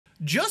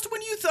Just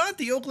when you thought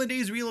the Oakland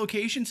A's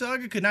relocation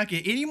saga could not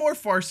get any more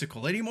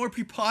farcical, any more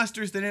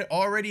preposterous than it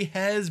already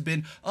has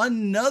been,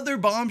 another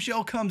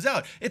bombshell comes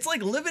out. It's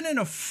like living in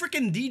a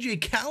frickin' DJ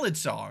Khaled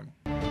song.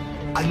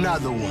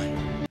 Another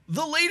one.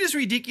 The latest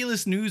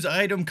ridiculous news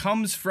item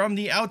comes from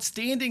the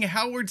outstanding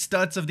Howard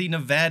Stutz of the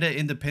Nevada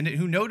Independent,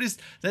 who noticed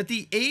that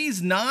the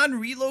A's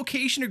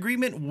non-relocation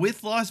agreement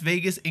with Las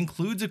Vegas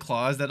includes a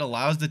clause that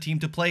allows the team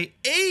to play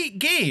 8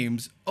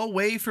 games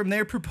away from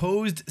their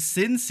proposed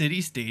Sin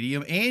City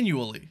Stadium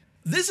annually.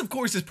 This, of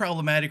course, is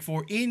problematic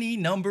for any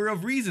number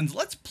of reasons.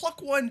 Let's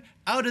pluck one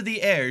out of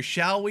the air,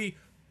 shall we?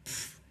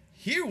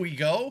 Here we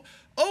go.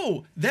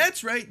 Oh,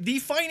 that's right. The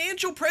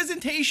financial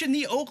presentation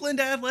the Oakland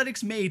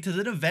Athletics made to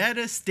the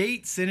Nevada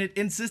State Senate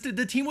insisted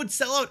the team would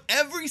sell out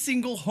every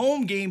single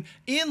home game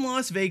in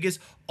Las Vegas,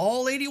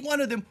 all 81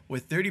 of them,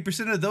 with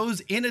 30% of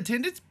those in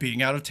attendance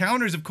being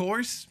out-of-towners, of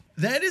course.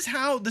 That is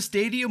how the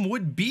stadium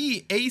would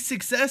be a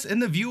success in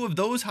the view of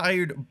those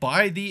hired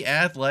by the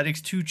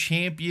Athletics to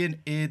champion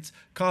its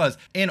cause.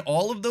 And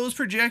all of those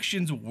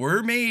projections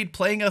were made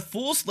playing a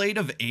full slate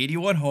of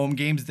 81 home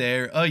games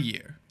there a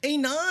year. A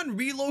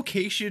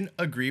non-relocation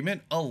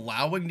agreement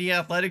allowing the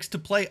Athletics to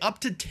play up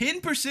to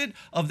 10%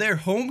 of their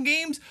home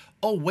games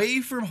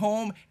away from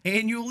home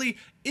annually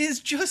is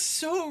just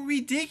so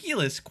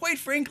ridiculous. Quite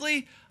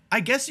frankly, I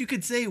guess you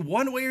could say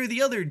one way or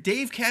the other,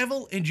 Dave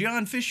Kaval and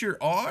Jon Fisher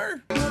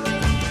are...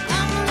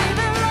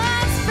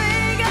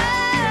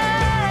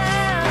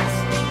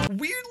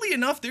 Weirdly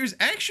enough, there's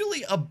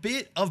actually a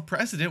bit of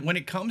precedent when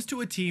it comes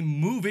to a team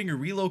moving or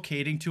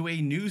relocating to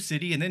a new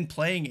city and then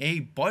playing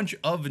a bunch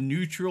of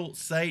neutral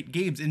site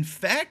games. In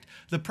fact,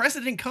 the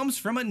precedent comes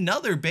from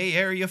another Bay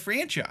Area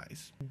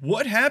franchise.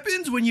 What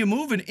happens when you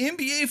move an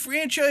NBA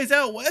franchise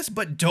out west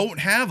but don't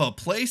have a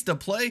place to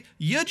play?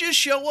 You just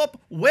show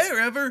up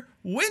wherever,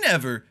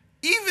 whenever,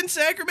 even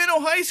Sacramento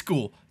High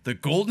School. The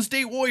Golden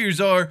State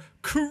Warriors are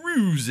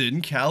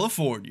cruising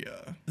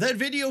California. That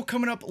video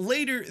coming up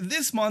later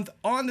this month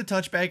on the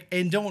Touchback,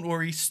 and don't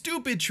worry,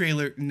 stupid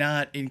trailer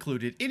not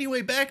included.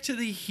 Anyway, back to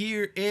the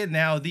here and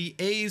now, the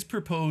A's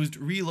proposed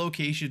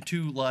relocation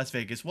to Las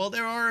Vegas. While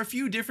there are a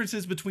few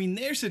differences between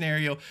their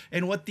scenario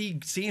and what the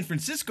San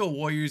Francisco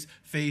Warriors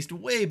faced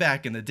way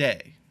back in the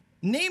day.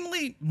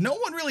 Namely, no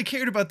one really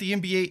cared about the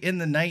NBA in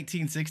the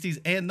 1960s,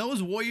 and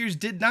those Warriors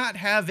did not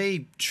have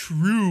a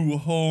true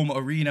home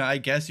arena, I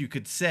guess you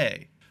could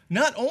say.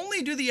 Not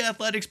only do the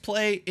Athletics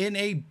play in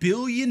a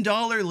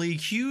billion-dollar league,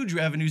 huge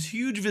revenues,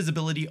 huge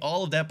visibility,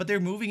 all of that, but they're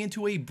moving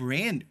into a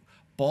brand new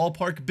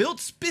ballpark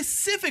built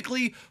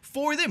specifically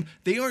for them.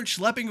 They aren't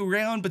schlepping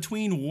around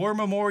between War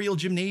Memorial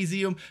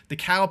Gymnasium, the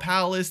Cow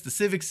Palace, the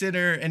Civic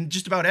Center, and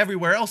just about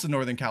everywhere else in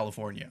Northern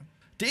California.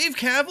 Dave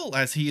Kaval,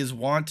 as he is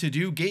wont to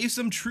do, gave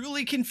some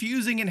truly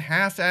confusing and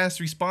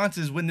half-assed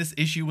responses when this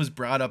issue was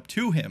brought up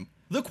to him.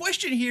 The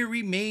question here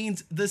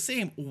remains the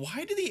same.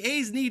 Why do the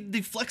A's need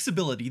the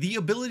flexibility, the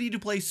ability to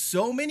play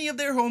so many of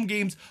their home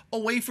games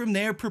away from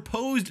their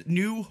proposed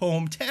new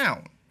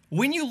hometown?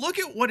 When you look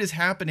at what is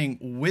happening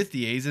with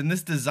the A's and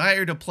this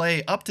desire to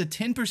play up to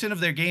 10% of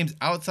their games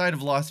outside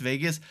of Las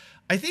Vegas,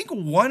 I think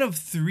one of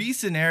 3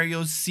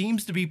 scenarios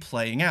seems to be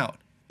playing out.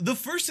 The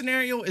first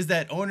scenario is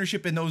that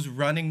ownership and those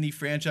running the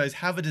franchise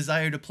have a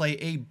desire to play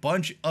a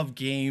bunch of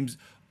games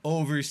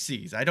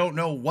overseas. I don't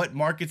know what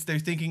markets they're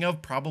thinking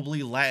of,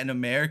 probably Latin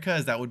America,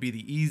 as that would be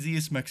the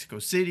easiest. Mexico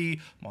City,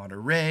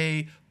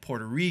 Monterrey,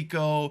 Puerto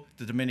Rico,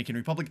 the Dominican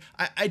Republic.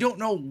 I don't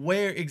know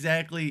where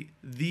exactly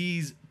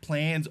these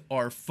plans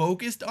are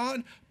focused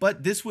on,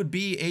 but this would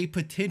be a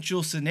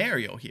potential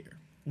scenario here.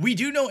 We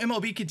do know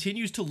MLB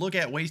continues to look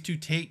at ways to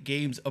take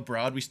games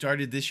abroad. We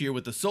started this year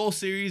with the Seoul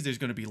series. There's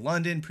going to be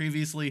London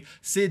previously,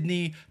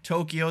 Sydney,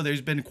 Tokyo.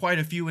 There's been quite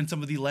a few in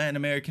some of the Latin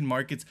American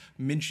markets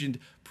mentioned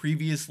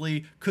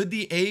previously. Could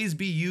the A's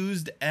be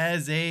used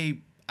as a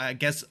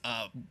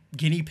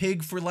guinea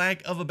pig, for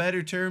lack of a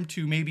better term,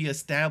 to maybe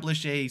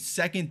establish a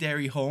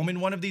secondary home in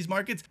one of these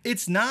markets?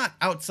 It's not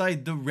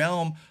outside the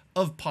realm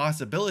of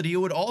possibility. It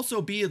would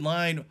also be in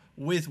line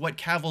with what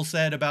Kaval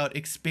said about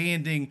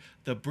expanding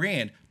the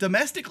brand.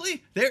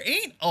 Domestically, there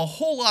ain't a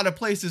whole lot of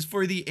places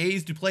for the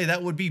A's to play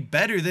that would be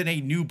better than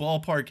a new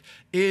ballpark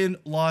in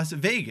Las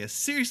Vegas.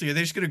 Seriously, are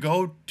they just going to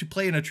go to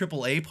play in a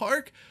AAA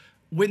park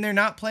when they're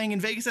not playing in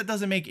Vegas? That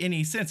doesn't make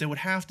any sense. It would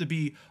have to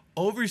be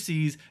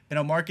overseas in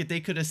a market they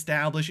could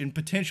establish and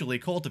potentially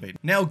cultivate.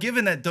 Now,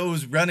 given that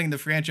those running the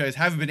franchise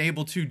haven't been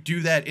able to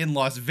do that in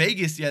Las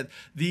Vegas yet,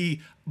 the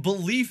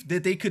belief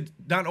that they could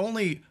not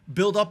only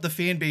build up the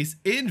fan base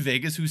in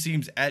Vegas, who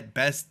seems at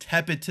best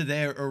tepid to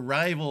their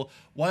arrival,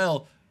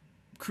 while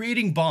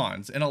creating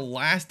bonds and a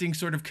lasting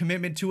sort of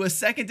commitment to a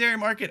secondary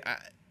market,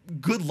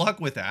 good luck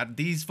with that.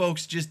 These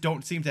folks just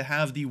don't seem to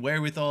have the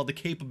wherewithal, the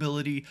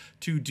capability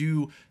to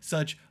do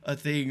such a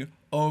thing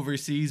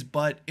overseas,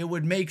 but it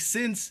would make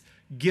sense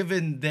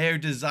given their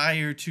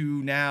desire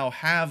to now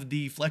have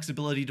the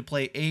flexibility to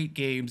play 8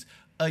 games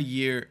a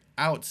year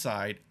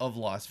outside of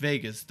Las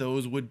Vegas.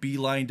 Those would be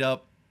lined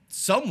up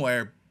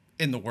somewhere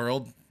in the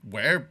world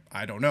where,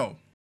 I don't know.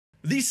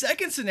 The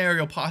second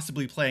scenario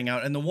possibly playing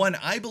out, and the one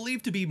I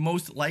believe to be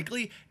most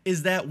likely,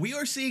 is that we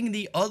are seeing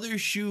the other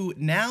shoe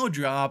now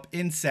drop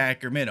in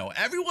Sacramento.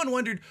 Everyone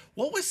wondered,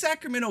 what was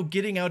Sacramento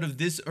getting out of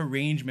this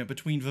arrangement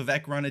between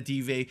Vivek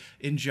Ranadive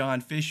and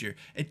Jon Fisher?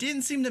 It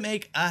didn't seem to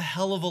make a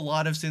hell of a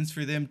lot of sense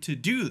for them to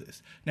do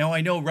this. Now, I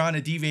know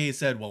Ranadive has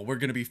said, well, we're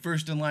going to be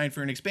first in line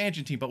for an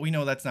expansion team, but we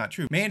know that's not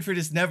true. Manfred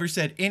has never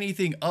said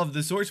anything of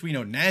the sorts. We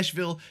know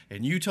Nashville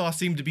and Utah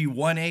seem to be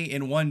 1A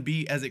and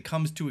 1B as it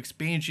comes to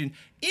expansion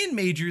in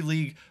Major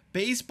League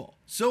Baseball.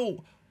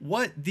 So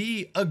what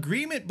the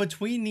agreement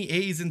between the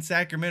A's and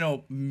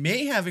Sacramento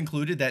may have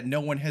included that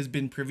no one has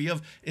been privy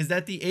of is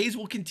that the A's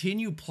will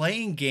continue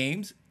playing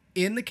games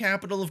in the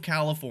capital of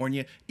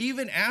California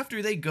even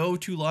after they go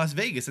to Las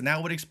Vegas. And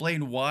that would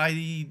explain why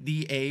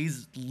the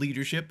A's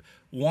leadership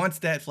wants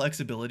that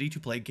flexibility to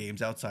play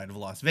games outside of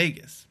Las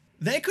Vegas.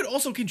 That could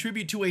also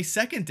contribute to a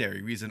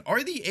secondary reason.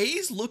 Are the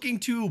A's looking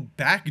to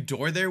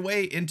backdoor their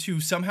way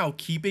into somehow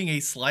keeping a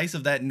slice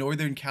of that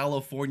Northern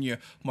California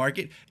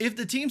market? If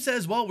the team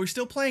says, well, we're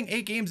still playing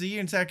 8 games a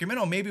year in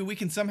Sacramento, maybe we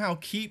can somehow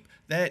keep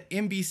that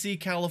NBC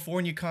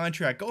California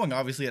contract going,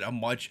 obviously at a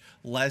much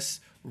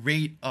less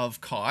rate of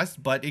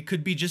cost, but it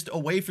could be just a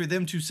way for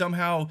them to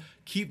somehow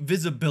keep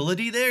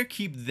visibility there,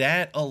 keep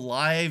that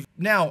alive.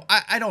 Now,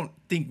 I don't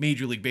think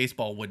Major League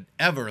Baseball would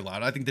ever allow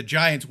it. I think the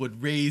Giants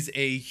would raise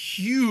a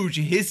huge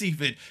hissy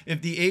fit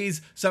if the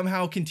A's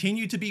somehow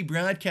continue to be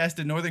broadcast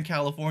in Northern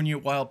California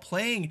while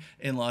playing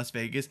in Las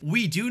Vegas.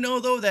 We do know,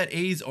 though, that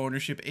A's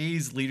ownership,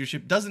 A's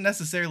leadership doesn't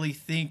necessarily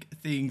think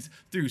things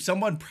through.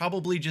 Someone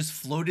probably just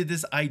floated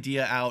this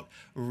idea out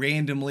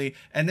randomly,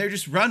 and they're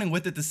just running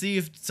with it to see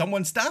if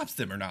someone stops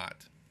them or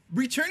not.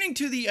 Returning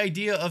to the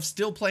idea of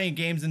still playing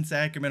games in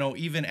Sacramento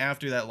even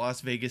after that Las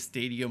Vegas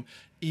stadium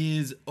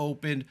is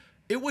opened,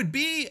 it would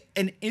be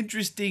an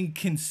interesting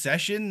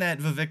concession that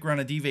Vivek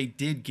Ranadive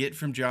did get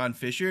from Jon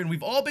Fisher, and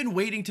we've all been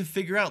waiting to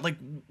figure out, like,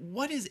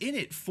 what is in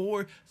it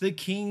for the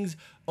Kings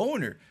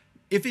owner?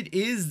 If it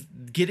is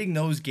getting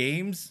those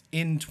games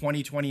in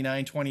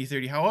 2029,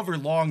 2030, however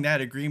long that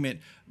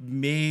agreement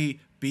may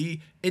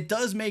be, it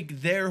does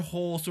make their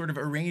whole sort of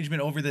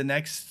arrangement over the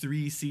next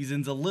 3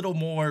 seasons a little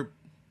more,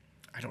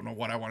 I don't know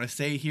what I want to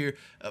say here,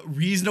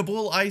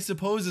 reasonable, I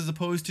suppose, as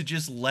opposed to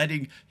just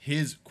letting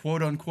his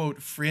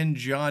quote-unquote friend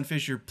Jon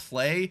Fisher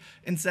play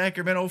in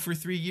Sacramento for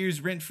 3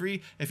 years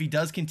rent-free. If he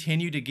does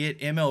continue to get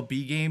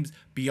MLB games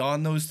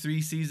beyond those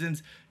 3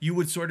 seasons, you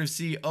would sort of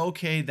see,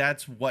 okay,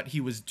 that's what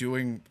he was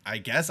doing, I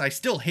guess. I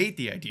still hate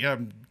the idea. I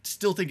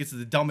still think it's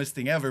the dumbest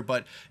thing ever,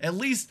 but at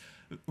least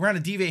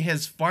Ranadive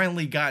has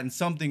finally gotten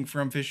something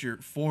from Fisher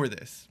for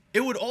this.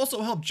 It would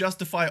also help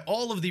justify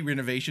all of the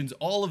renovations,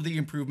 all of the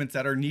improvements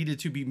that are needed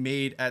to be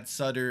made at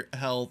Sutter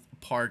Health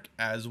Park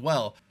as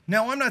well.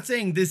 Now, I'm not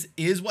saying this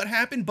is what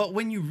happened, but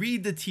when you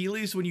read the tea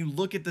leaves, when you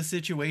look at the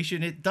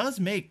situation, it does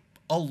make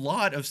a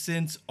lot of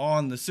sense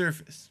on the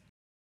surface.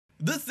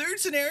 The third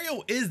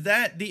scenario is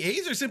that the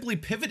A's are simply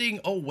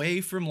pivoting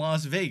away from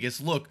Las Vegas.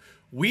 Look,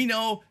 we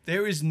know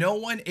there is no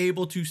one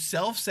able to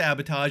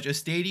self-sabotage a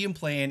stadium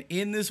plan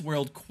in this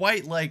world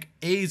quite like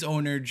A's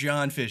owner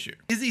Jon Fisher.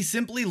 Is he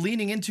simply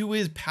leaning into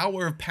his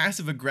power of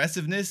passive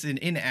aggressiveness and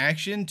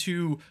inaction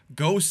to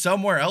go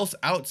somewhere else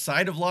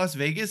outside of Las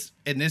Vegas?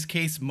 In this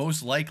case,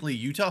 most likely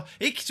Utah.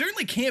 It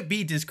certainly can't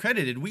be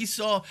discredited. We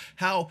saw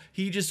how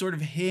he just sort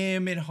of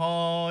hem and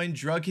haw and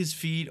drug his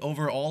feet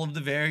over all of the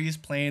various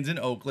plans in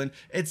Oakland.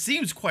 It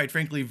seems, quite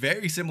frankly,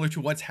 very similar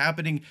to what's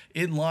happening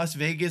in Las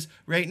Vegas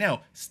right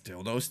now.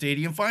 Still no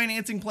stadium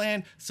financing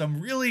plan,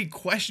 some really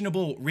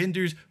questionable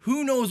renders.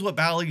 Who knows what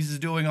Bally's is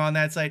doing on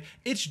that site?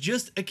 It's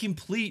just a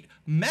complete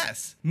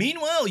mess.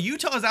 Meanwhile,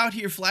 Utah's out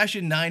here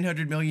flashing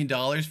 $900 million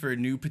for a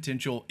new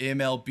potential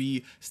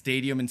MLB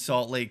stadium in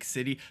Salt Lake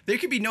City. There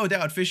can be no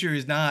doubt Fisher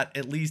is not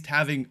at least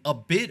having a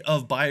bit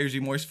of buyer's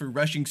remorse for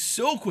rushing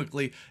so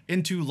quickly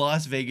into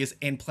Las Vegas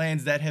and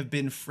plans that have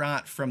been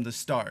fraught from the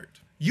start.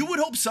 You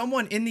would hope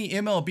someone in the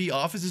MLB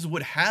offices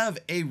would have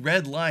a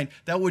red line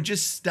that would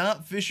just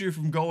stop Fisher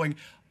from going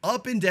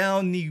up and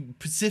down the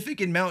Pacific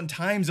and Mountain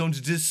time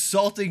zones, just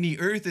salting the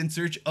earth in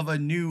search of a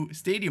new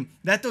stadium.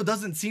 That, though,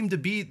 doesn't seem to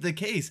be the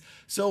case.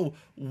 So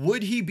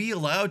would he be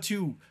allowed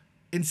to,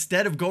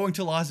 instead of going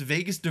to Las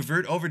Vegas,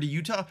 divert over to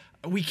Utah?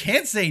 We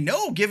can't say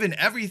no, given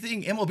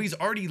everything MLB's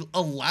already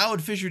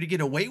allowed Fisher to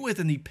get away with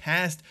in the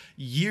past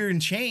year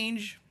and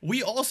change.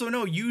 We also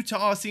know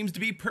Utah seems to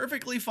be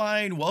perfectly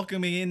fine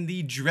welcoming in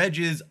the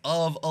dredges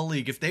of a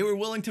league. If they were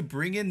willing to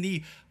bring in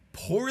the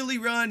poorly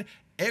run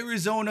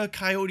Arizona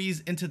Coyotes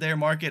into their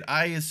market,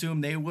 I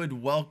assume they would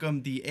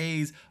welcome the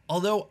A's,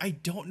 although I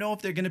don't know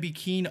if they're going to be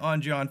keen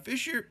on Jon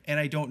Fisher, and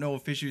I don't know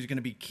if Fisher is going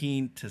to be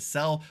keen to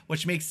sell,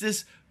 which makes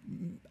this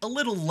a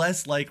little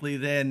less likely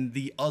than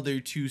the other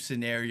 2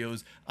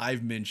 scenarios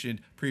I've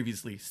mentioned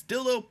previously.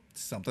 Still, though,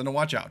 something to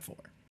watch out for.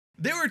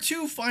 There are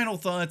 2 final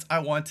thoughts I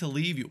want to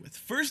leave you with.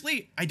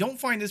 Firstly, I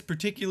don't find this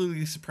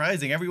particularly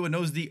surprising. Everyone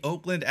knows the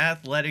Oakland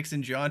Athletics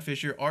and Jon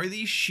Fisher are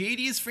the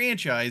shadiest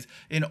franchise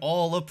in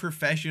all of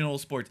professional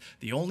sports.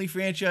 The only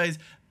franchise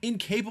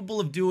incapable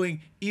of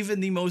doing even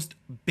the most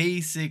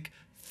basic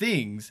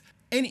things.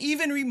 An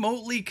even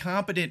remotely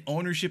competent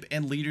ownership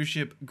and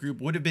leadership group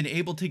would have been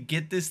able to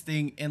get this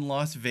thing in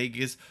Las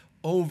Vegas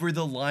over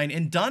the line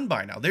and done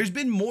by now. There's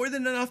been more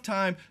than enough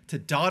time to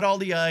dot all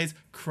the I's,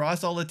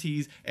 cross all the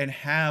T's, and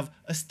have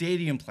a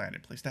stadium plan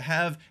in place, to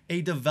have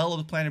a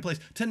developed plan in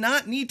place, to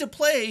not need to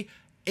play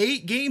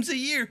 8 games a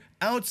year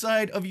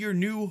outside of your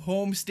new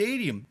home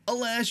stadium.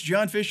 Alas,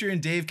 Jon Fisher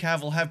and Dave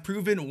Kaval have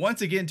proven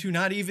once again to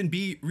not even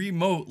be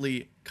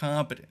remotely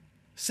competent.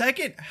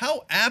 Second,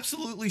 how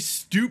absolutely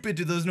stupid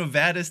do those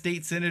Nevada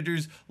state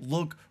senators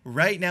look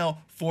right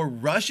now for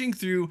rushing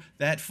through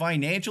that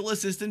financial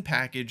assistance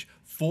package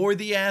for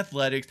the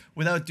Athletics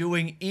without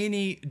doing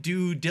any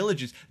due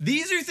diligence.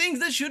 These are things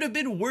that should have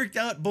been worked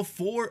out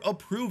before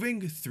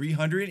approving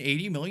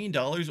 $380 million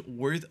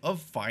worth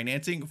of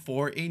financing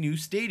for a new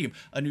stadium.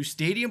 A new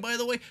stadium, by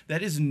the way,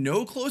 that is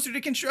no closer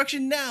to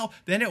construction now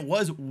than it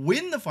was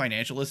when the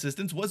financial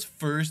assistance was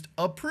first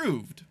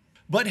approved.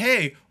 But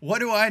hey, what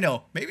do I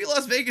know? Maybe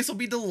Las Vegas will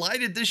be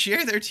delighted to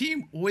share their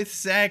team with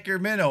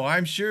Sacramento.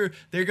 I'm sure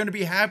they're going to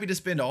be happy to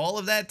spend all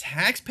of that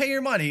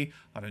taxpayer money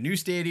on a new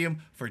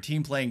stadium for a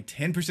team playing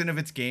 10% of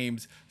its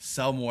games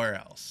somewhere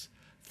else.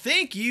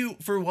 Thank you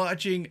for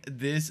watching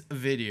this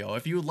video.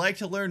 If you would like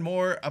to learn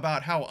more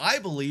about how I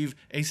believe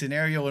a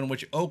scenario in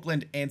which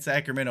Oakland and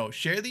Sacramento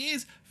share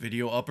these,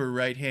 video upper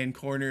right hand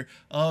corner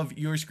of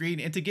your screen,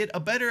 and to get a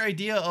better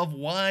idea of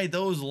why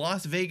those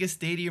Las Vegas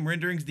stadium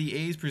renderings the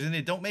A's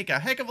presented don't make a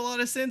heck of a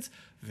lot of sense,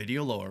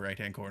 video lower right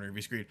hand corner of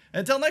your screen.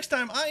 Until next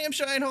time, I am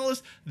Cheyenne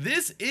Hollis.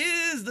 This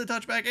is The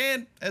Touchback,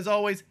 and as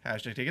always,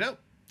 hashtag take it out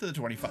to the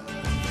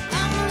 25.